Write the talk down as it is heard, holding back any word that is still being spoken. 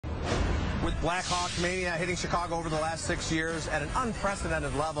With Blackhawk mania hitting Chicago over the last 6 years at an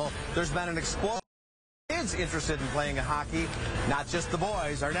unprecedented level, there's been an explosion of kids interested in playing hockey, not just the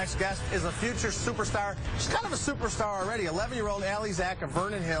boys. Our next guest is a future superstar. She's kind of a superstar already. 11-year-old Allie Zack of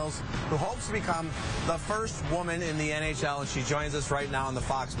Vernon Hills, who hopes to become the first woman in the NHL, and she joins us right now in the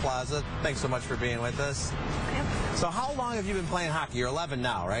Fox Plaza. Thanks so much for being with us. Yep. So how long have you been playing hockey? You're 11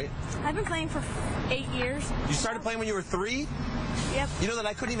 now, right? I've been playing for 8 years. You started playing when you were 3? Yep. You know that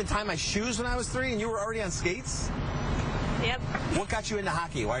I couldn't even tie my shoes when I was 3, and you were already on skates? Yep. What got you into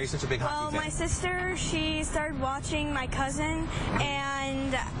hockey? Why are you such a big hockey fan? Well, my sister, she started watching my cousin,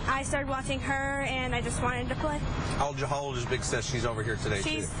 and I started watching her, and I just wanted to play. How old is Big Sis? She's over here today,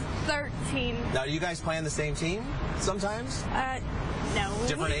 She's too. 13. Now, do you guys play on the same team sometimes? No.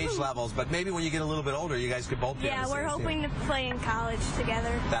 Different age levels, but maybe when you get a little bit older, you guys could both be on the same team. Yeah, we're hoping to play in college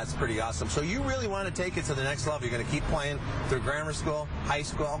together. That's pretty awesome. So you really want to take it to the next level. You're going to keep playing through grammar school, high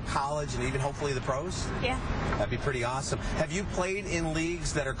school, college, and even hopefully the pros? Yeah. That'd be pretty awesome. Have you played in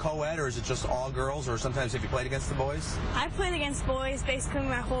leagues that are co-ed, or is it just all girls, or sometimes have you played against the boys? I've played against boys basically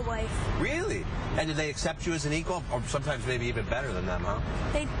my whole life. Really? And did they accept you as an equal, or sometimes maybe even better than them, huh?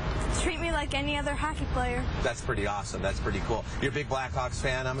 They treat me like any other hockey player. That's pretty awesome. That's pretty cool. You're a big Blackhawks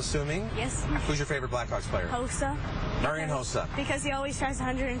fan, I'm assuming? Yes. Who's your favorite Blackhawks player? Hossa. Marian Hossa. Because he always tries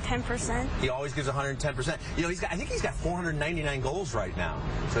 110%. He always gives 110%. You know, I think he's got 499 goals right now.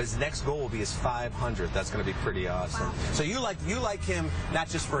 So his next goal will be his 500th. That's going to be pretty awesome. Wow. So you like him not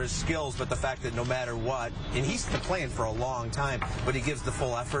just for his skills, but the fact that no matter what, and he's been playing for a long time, but he gives the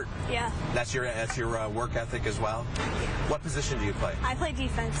full effort. Yeah. That's your work ethic as well. What position do you play? I play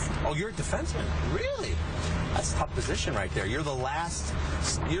defense. Oh, you're a defenseman. Really? That's a tough position right there. You're the last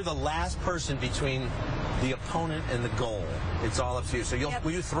person between the opponent and the goal. It's all up to you. So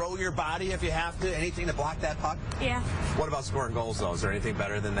will you throw your body if you have to? Anything to block that puck? Yeah. What about scoring goals, though? Is there anything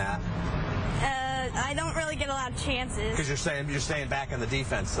better than that? I don't really get a lot of chances. Because you're staying back on the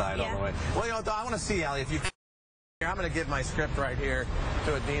defense side all the way. Well, you know, I want to see, Allie, if you. I'm going to give my script right here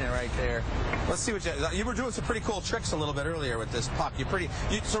to Adina right there. Let's see what you were doing some pretty cool tricks a little bit earlier with this puck.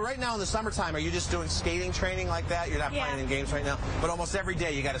 So right now in the summertime, are you just doing skating training like that? You're not playing in games right now, but almost every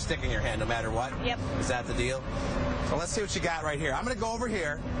day you got a stick in your hand, no matter what. Yep. Is that the deal? So let's see what you got right here. I'm going to go over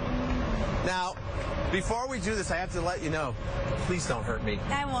here. Now, before we do this, I have to let you know, please don't hurt me.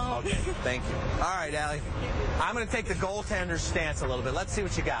 I won't. Okay, thank you. All right, Allie. I'm going to take the goaltender's stance a little bit. Let's see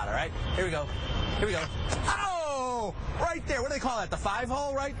what you got, all right? Here we go. Here we go. Oh! Right there. What do they call that? The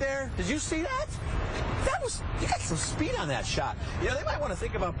 5-hole right there? Did you see that? You got some speed on that shot. You know, they might want to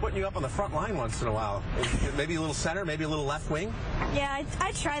think about putting you up on the front line once in a while. Maybe a little center, maybe a little left wing. Yeah,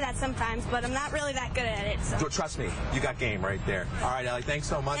 I try that sometimes, but I'm not really that good at it. So. Trust me, you got game right there. All right, Allie, thanks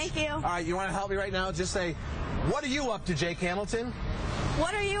so much. Thank you. All right, you want to help me right now? Just say, what are you up to, Jake Hamilton?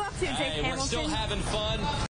 What are you up to, Jake Hamilton? We're still having fun.